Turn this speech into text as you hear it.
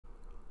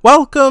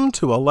Welcome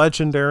to a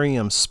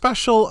Legendarium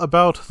special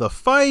about the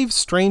 5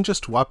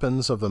 strangest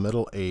weapons of the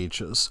Middle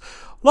Ages.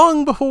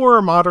 Long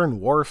before modern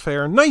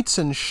warfare, knights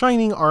in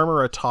shining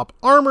armor atop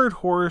armored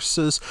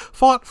horses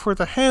fought for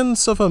the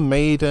hands of a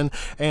maiden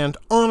and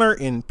honor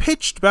in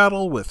pitched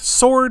battle with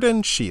sword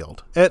and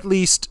shield. At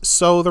least,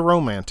 so the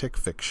romantic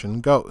fiction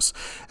goes.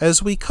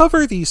 As we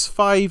cover these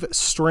 5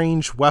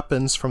 strange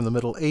weapons from the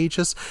Middle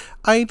Ages,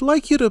 I'd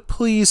like you to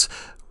please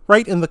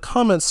write in the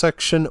comment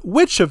section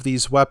which of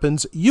these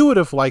weapons you would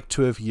have liked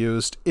to have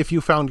used if you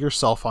found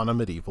yourself on a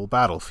medieval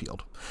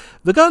battlefield.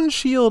 The gun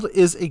shield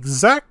is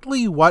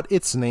exactly what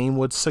its name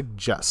would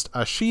suggest,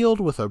 a shield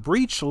with a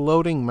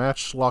breech-loading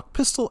matchlock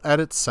pistol at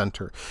its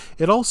center.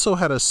 It also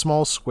had a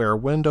small square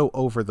window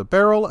over the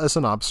barrel as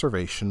an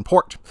observation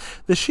port.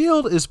 The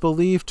shield is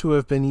believed to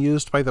have been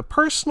used by the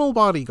personal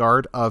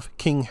bodyguard of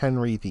King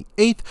Henry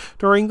VIII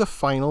during the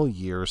final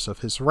years of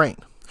his reign.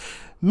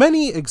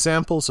 Many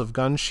examples of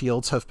gun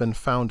shields have been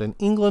found in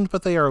England,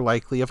 but they are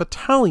likely of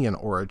Italian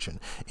origin.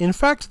 In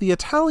fact, the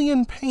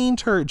Italian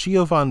painter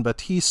Giovanni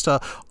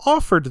Battista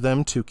offered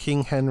them to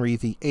King Henry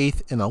VIII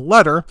in a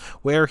letter,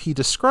 where he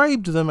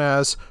described them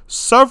as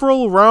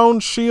several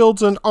round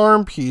shields and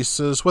arm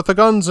pieces with the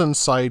guns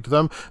inside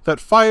them that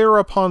fire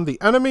upon the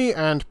enemy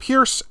and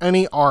pierce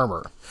any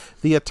armor.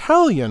 The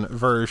Italian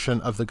version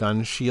of the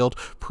gun shield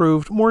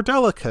proved more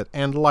delicate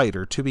and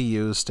lighter to be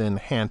used in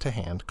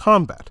hand-to-hand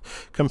combat,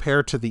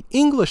 compared to the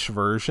English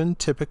version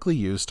typically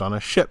used on a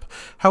ship.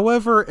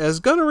 However, as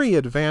gunnery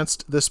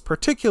advanced, this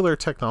particular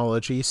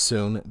technology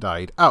soon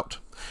died out.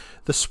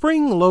 The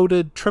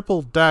spring-loaded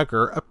triple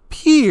dagger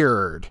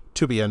appeared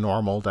to be a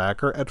normal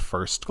dagger at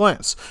first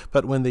glance,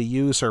 but when the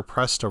user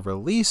pressed a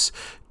release,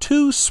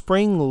 2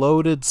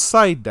 spring-loaded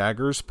side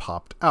daggers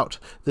popped out.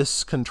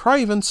 This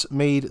contrivance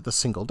made the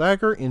single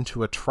dagger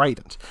into a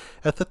trident.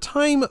 At the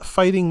time,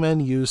 fighting men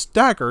used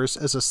daggers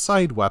as a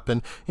side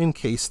weapon in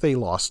case they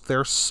lost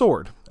their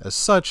sword. As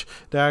such,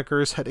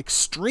 daggers had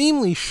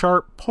extremely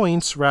sharp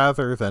points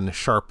rather than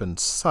sharpened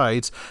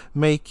sides,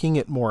 making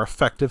it more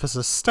effective as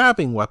a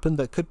stabbing weapon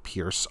that could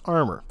pierce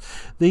armor.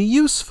 The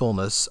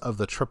usefulness of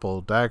the triple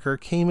dagger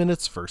came in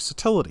its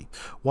versatility.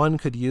 One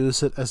could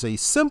use it as a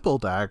simple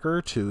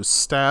dagger to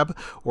stab,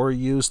 or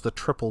use the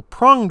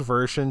triple-pronged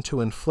version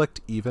to inflict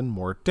even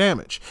more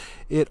damage.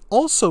 It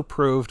also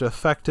proved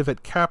effective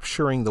at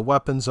capturing the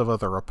weapons of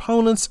other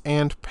opponents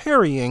and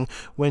parrying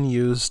when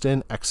used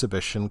in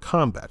exhibition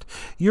combat.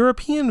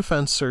 European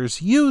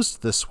fencers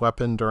used this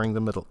weapon during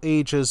the Middle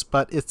Ages,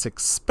 but its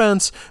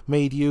expense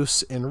made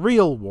use in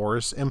real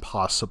wars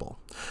impossible.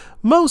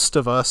 Most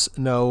of us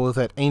know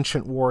that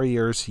ancient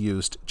warriors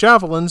used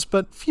javelins,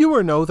 but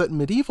fewer know that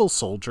medieval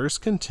soldiers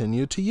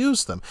continued to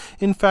use them.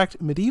 In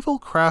fact, medieval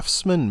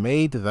craftsmen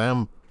made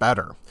them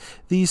better.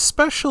 These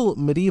special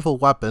medieval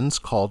weapons,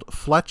 called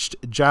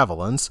fletched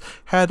javelins,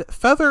 had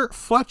feather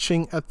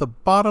fletching at the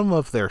bottom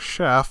of their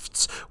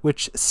shafts,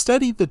 which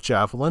steadied the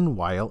javelin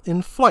while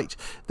in flight.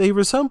 They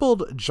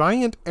resembled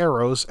giant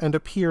arrows and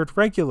appeared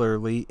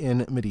regularly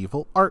in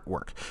medieval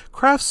artwork.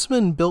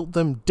 Craftsmen built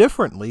them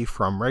differently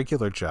from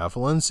regular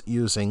javelins,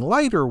 using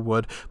lighter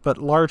wood but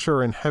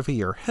larger and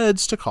heavier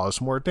heads to cause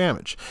more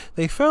damage.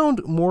 They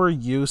found more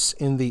use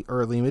in the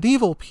early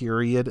medieval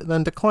period,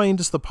 then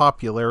declined as the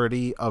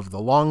popularity of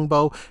the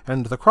longbow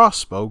and the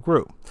crossbow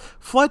grew.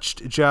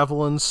 Fletched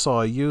javelins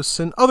saw use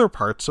in other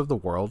parts of the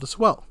world as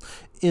well.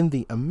 In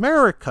the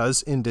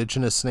Americas,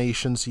 indigenous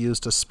nations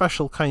used a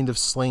special kind of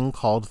sling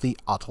called the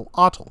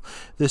atl-atl.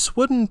 This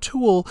wooden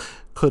tool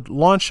could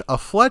launch a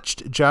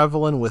fletched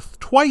javelin with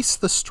twice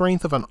the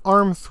strength of an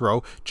arm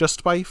throw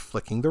just by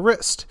flicking the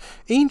wrist.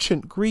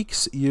 Ancient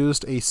Greeks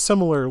used a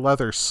similar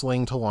leather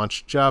sling to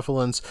launch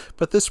javelins,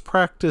 but this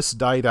practice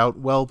died out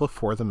well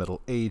before the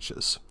Middle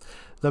Ages.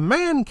 The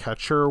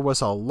man-catcher was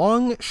a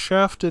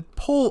long-shafted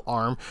pole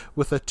arm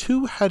with a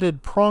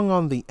 2-headed prong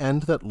on the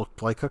end that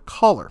looked like a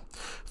collar.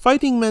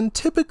 Fighting men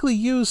typically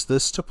used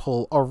this to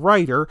pull a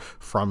rider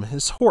from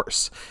his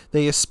horse.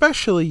 They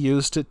especially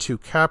used it to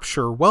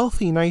capture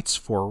wealthy knights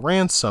for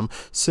ransom,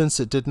 since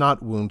it did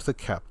not wound the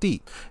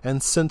captee,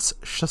 and since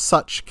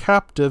such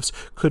captives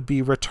could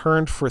be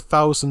returned for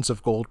thousands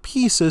of gold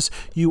pieces,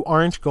 you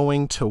aren't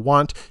going to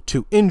want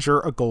to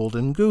injure a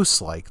golden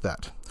goose like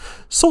that.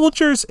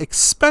 Soldiers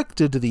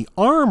expected the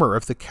armor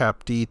of the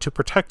captee to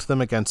protect them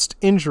against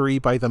injury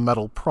by the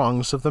metal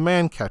prongs of the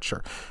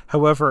man-catcher.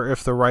 However,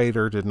 if the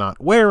rider did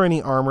not wear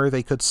any armor,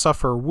 they could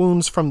suffer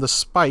wounds from the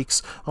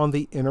spikes on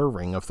the inner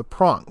ring of the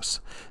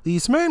prongs.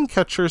 These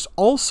man-catchers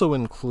also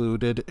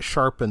included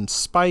sharpened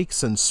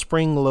spikes and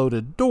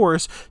spring-loaded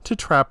doors to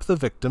trap the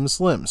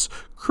victim's limbs.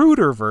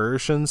 Cruder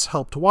versions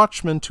helped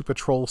watchmen to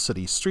patrol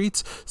city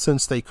streets,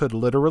 since they could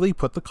literally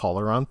put the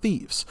collar on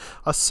thieves.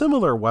 A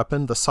similar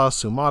weapon, the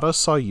sasumata,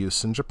 saw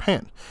use in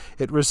Japan.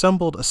 It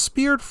resembled a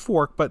speared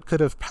fork but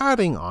could have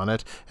padding on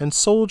it, and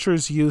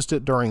soldiers used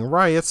it during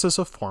riots as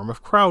a form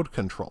of crowd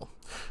control.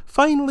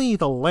 Finally,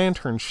 the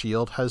lantern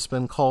shield has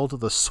been called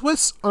the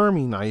Swiss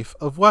Army knife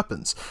of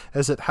weapons,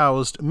 as it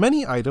housed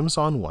many items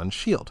on one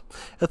shield.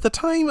 At the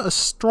time, a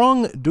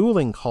strong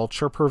dueling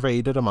culture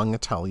pervaded among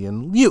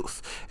Italian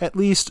youth, at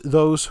least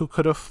those who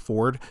could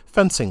afford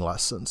fencing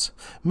lessons.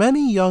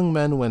 Many young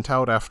men went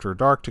out after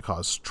dark to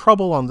cause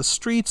trouble on the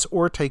streets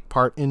or take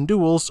part in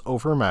duels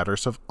over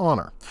matters of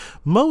honor.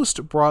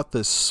 Most brought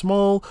this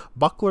small,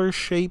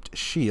 buckler-shaped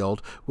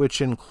shield, which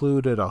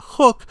included a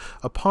hook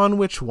upon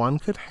which one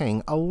could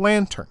hang a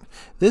lantern.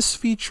 This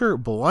feature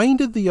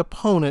blinded the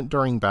opponent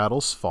during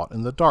battles fought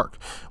in the dark.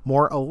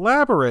 More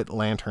elaborate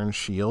lantern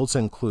shields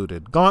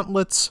included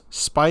gauntlets,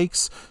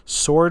 spikes,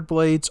 sword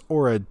blades,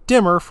 or a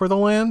dimmer for the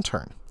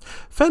lantern.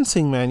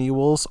 Fencing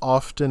manuals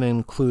often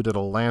included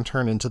a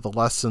lantern into the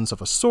lessons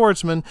of a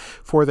swordsman,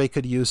 for they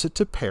could use it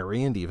to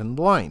parry and even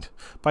blind.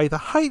 By the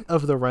height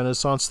of the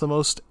Renaissance, the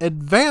most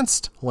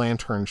advanced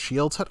lantern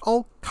shields had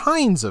all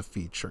kinds of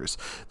features.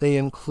 They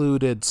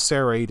included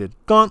serrated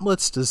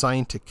gauntlets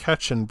designed to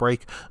catch and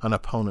break an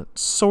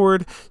opponent's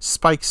sword,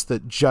 spikes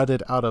that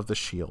jutted out of the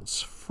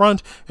shield's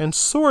front, and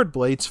sword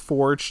blades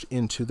forged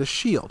into the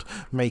shield,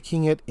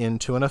 making it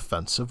into an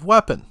offensive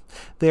weapon.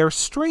 Their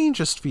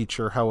strangest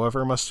feature,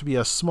 however, must be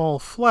a small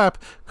flap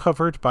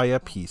covered by a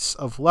piece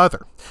of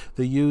leather.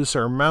 The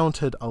user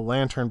mounted a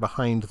lantern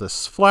behind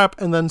this flap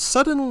and then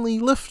suddenly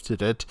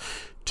lifted it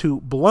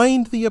to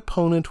blind the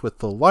opponent with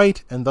the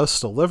light and thus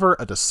deliver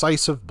a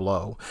decisive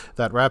blow.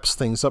 That wraps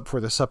things up for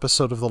this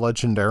episode of the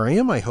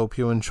Legendarium. I hope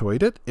you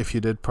enjoyed it. If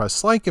you did,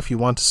 press like. If you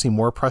want to see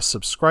more, press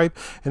subscribe.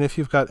 And if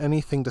you've got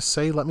anything to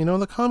say, let me know in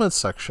the comments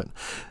section.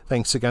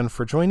 Thanks again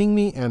for joining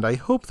me, and I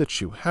hope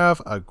that you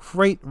have a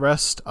great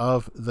rest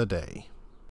of the day.